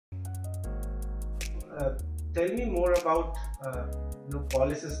tell me more about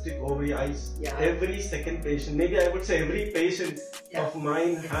polycystic ovary. Every second patient, maybe I would say every patient of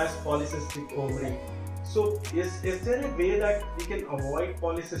mine has polycystic ovary. So is there a way that we can avoid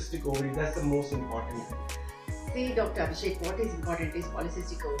polycystic ovary? That's the most important thing. See, Dr. Abhishek, what is important is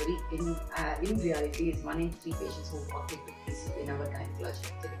polycystic ovary in reality is 1 in 3 patients who walk into PCOD in our gynecology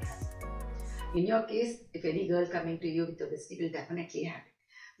clinic has. In your case, if any girl coming to you with obesity will definitely have it.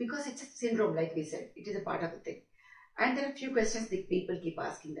 Because it's a syndrome, like we said, it is a part of the thing. And there are a few questions that people keep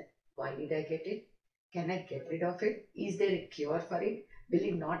asking that, why did I get it? Can I get rid of it? Is there a cure for it? Will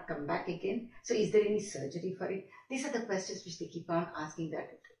it not come back again? So is there any surgery for it? These are the questions which they keep on asking that.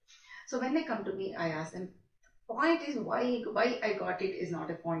 So when they come to me, I ask them, point is why I got it is not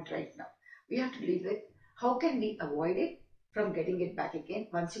a point right now. We have to deal with how can we avoid it from getting it back again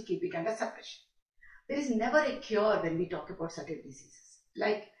once you keep it under suppression. There is never a cure when we talk about certain diseases.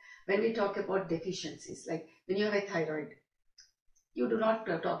 Like when we talk about deficiencies, like when you have a thyroid, you do not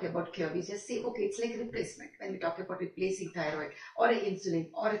talk about cure. We just say, okay, it's like replacement when we talk about replacing thyroid or an insulin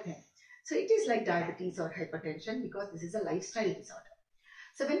or a thing. So it is like diabetes or hypertension because this is a lifestyle disorder.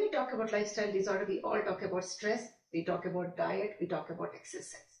 So when we talk about lifestyle disorder, we all talk about stress, we talk about diet, we talk about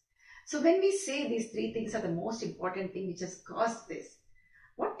exercise. So when we say these 3 things are the most important thing which has caused this,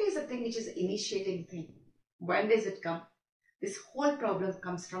 what is the thing which is initiating thing? When does it come? This whole problem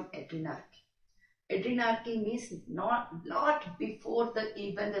comes from adrenarche. Adrenarche means not before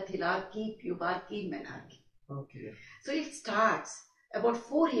even the thelarche, pubarche, menarche. Okay. So it starts about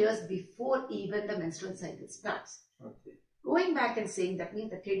 4 years before even the menstrual cycle starts. Okay. Going back and saying that means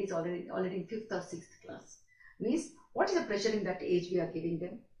the kid is already in 5th or 6th class. Means what is the pressure in that age we are giving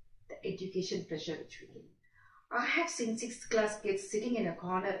them? The education pressure which we give. I have seen 6th class kids sitting in a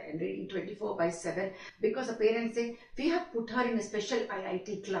corner and reading 24/7 because the parents say, we have put her in a special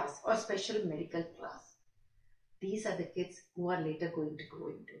IIT class or special medical class. These are the kids who are later going to grow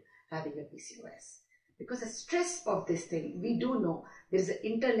into having a PCOS. Because the stress of this thing, we do know there is an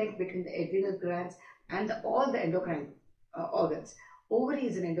interlink between the adrenal glands and all the endocrine organs. Ovary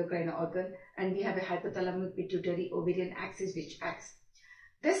is an endocrine organ and we have a hypothalamic pituitary ovarian axis which acts.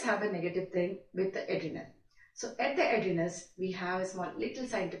 This have a negative thing with the adrenal. So at the adrenals, we have a small little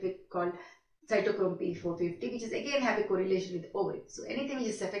scientific called cytochrome P450, which is again have a correlation with ovary. So anything which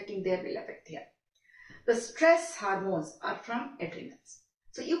is affecting there will affect here. The stress hormones are from adrenals.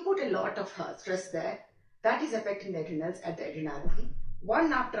 So you put a lot of stress there, that is affecting the adrenals at the adrenarche.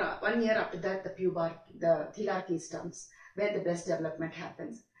 1 year after that, the thelarche starts, where the breast development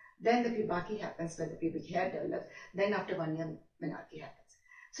happens. Then the pubarche happens when the pubic hair develops. Then after 1 year, menarche happens.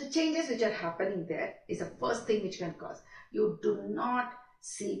 So changes which are happening there is the first thing which can cause. You do not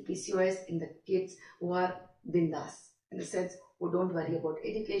see PCOS in the kids who are bindas, in the sense who don't worry about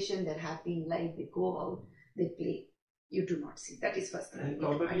education, they're happy in life, they go out, they play. You do not see. That is first thing. And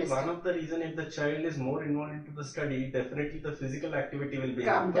probably one of the reasons, if the child is more involved into the study, definitely the physical activity will be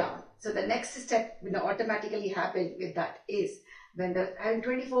come down. So the next step automatically happen with that is when I'm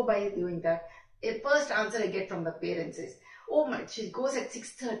 24 by doing that, a first answer I get from the parents is, oh my, she goes at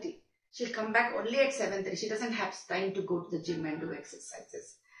 6:30. She'll come back only at 7:30. She doesn't have time to go to the gym and do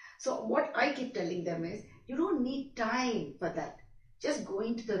exercises. So what I keep telling them is, you don't need time for that. Just go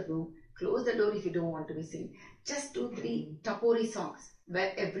into the room, close the door if you don't want to be seen. Just 2-3 tapori songs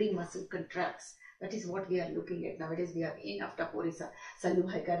where every muscle contracts. That is what we are looking at nowadays. We have enough tapori songs. Sallu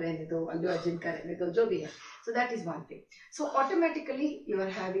bhai kar rehne do, Allu Arjun kar rehne do, jo bhi hai. So that is one thing. So automatically you are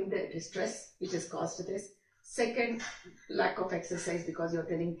having the distress which is caused to this. Second, lack of exercise because you're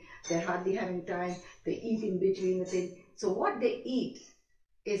telling they're hardly having time. They eat in between the thing. So what they eat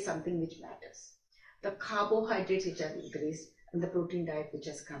is something which matters. The carbohydrates which are increased and the protein diet which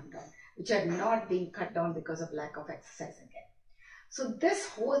has come down, which are not being cut down because of lack of exercise again. So this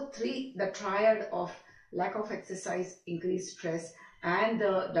whole the triad of lack of exercise, increased stress, and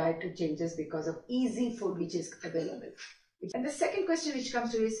the dietary changes because of easy food which is available. And the second question which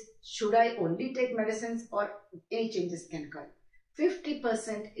comes to is, should I only take medicines or any changes can come?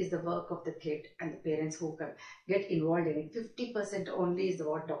 50% is the work of the kid and the parents who can get involved in it. 50% only is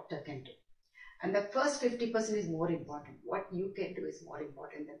what doctor can do. And the first 50% is more important. What you can do is more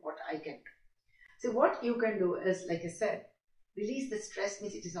important than what I can do. So what you can do is, like I said, release the stress.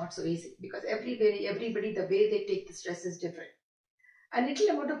 Means it is not so easy because everybody, the way they take the stress is different. A little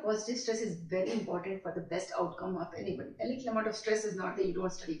amount of positive stress is very important for the best outcome of anybody. A little amount of stress is not that you don't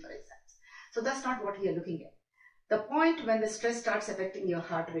study for exams. So that's not what we are looking at. The point when the stress starts affecting your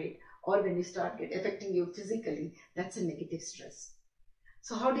heart rate or when you start affecting you physically, that's a negative stress.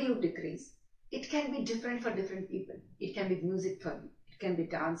 So how do you decrease? It can be different for different people. It can be music for me. It can be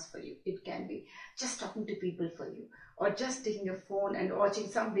dance for you. It can be just talking to people for you, or just taking a phone and watching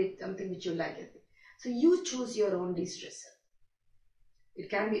something which you like. So you choose your own de-stressor. It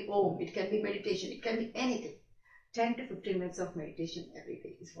can be Om, it can be meditation, it can be anything. 10 to 15 minutes of meditation every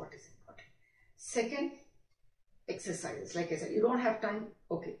day is what is important. Second, exercises. Like I said, you don't have time,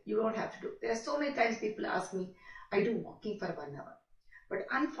 okay, you don't have to do. There are so many times people ask me, I do walking for 1 hour. But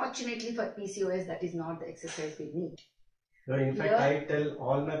unfortunately for PCOS, that is not the exercise we need. No, in fact, I tell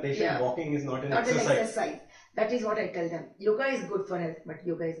all my patients walking is not an exercise. That is what I tell them. Yoga is good for health, but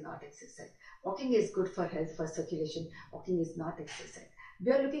yoga is not exercise. Walking is good for health, for circulation. Walking is not exercise.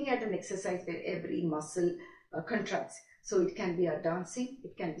 We are looking at an exercise where every muscle contracts. So it can be a dancing,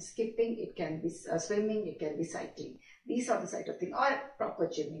 it can be skipping, it can be swimming, it can be cycling. These are the sort of things, or proper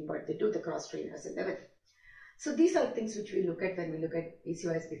gymming, but they do the cross trainers and everything. So these are things which we look at when we look at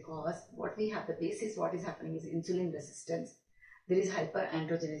PCOS, because what we have, the basis, what is happening is insulin resistance. There is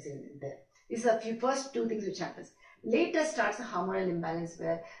hyperandrogenism in there. These are the first two things which happens. Later starts a hormonal imbalance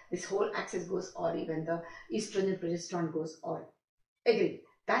where this whole axis goes, or even the estrogen progesterone goes, or agree.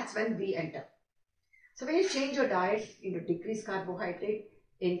 That's when we enter. So when you change your diet into decreased carbohydrate,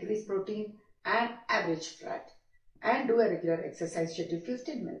 increase protein and average fat, and do a regular exercise schedule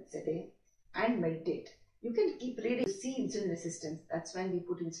 15 minutes a day and meditate, you can keep reading. You see insulin resistance. That's when we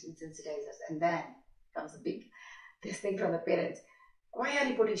put insulin sensitizers, and then comes a big this thing from the parents. Why are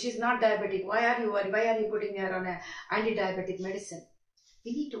you putting? She's not diabetic. Why are you worried? Why are you putting her on an anti-diabetic medicine?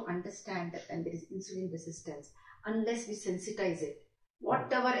 We need to understand that when there is insulin resistance, unless we sensitize it,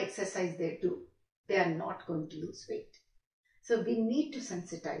 whatever exercise they do, they are not going to lose weight. So we need to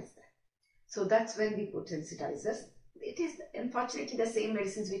sensitize that. So that's when we put sensitizers. It is unfortunately the same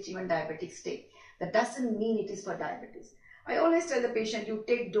medicines which even diabetics take. That doesn't mean it is for diabetes. I always tell the patient, you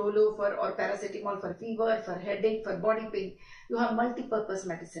take Dolo or paracetamol for fever, for headache, for body pain. You have multi-purpose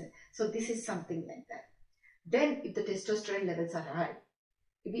medicine. So this is something like that. Then if the testosterone levels are high,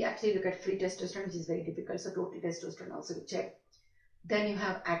 we actually look at free testosterone, which is very difficult. So total testosterone also we check. Then you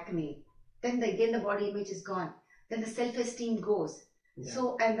have acne. Then again the body image is gone. Then the self-esteem goes. Yeah.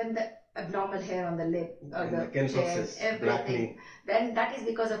 So, and then the abnormal hair on the lip, or the chest, everything. Blackening. Then that is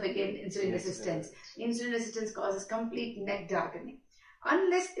because of, again, insulin resistance. Insulin resistance causes complete neck darkening.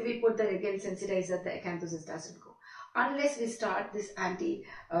 Unless we put the, again, sensitizer, the acanthosis doesn't go. Unless we start this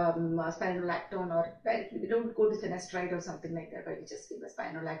anti-spironolactone, or we don't go to finasteride or something like that, but we just give a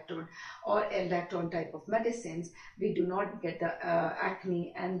spironolactone or L-lactone type of medicines, we do not get the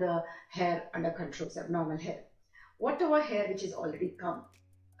acne and the hair under control, abnormal hair. Whatever hair which is already come,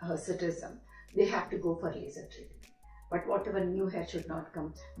 hirsutism, they have to go for laser treatment. But whatever new hair should not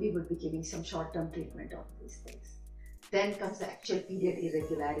come, we would be giving some short-term treatment of these things. Then comes the actual period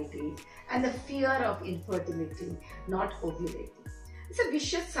irregularities and the fear of infertility, not ovulating. It's a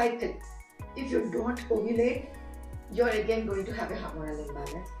vicious cycle. If you don't ovulate, you're again going to have a hormonal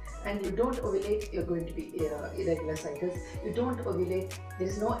imbalance. And you don't ovulate, you're going to be irregular cycles. You don't ovulate, there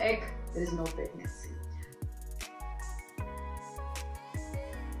is no egg, there is no pregnancy.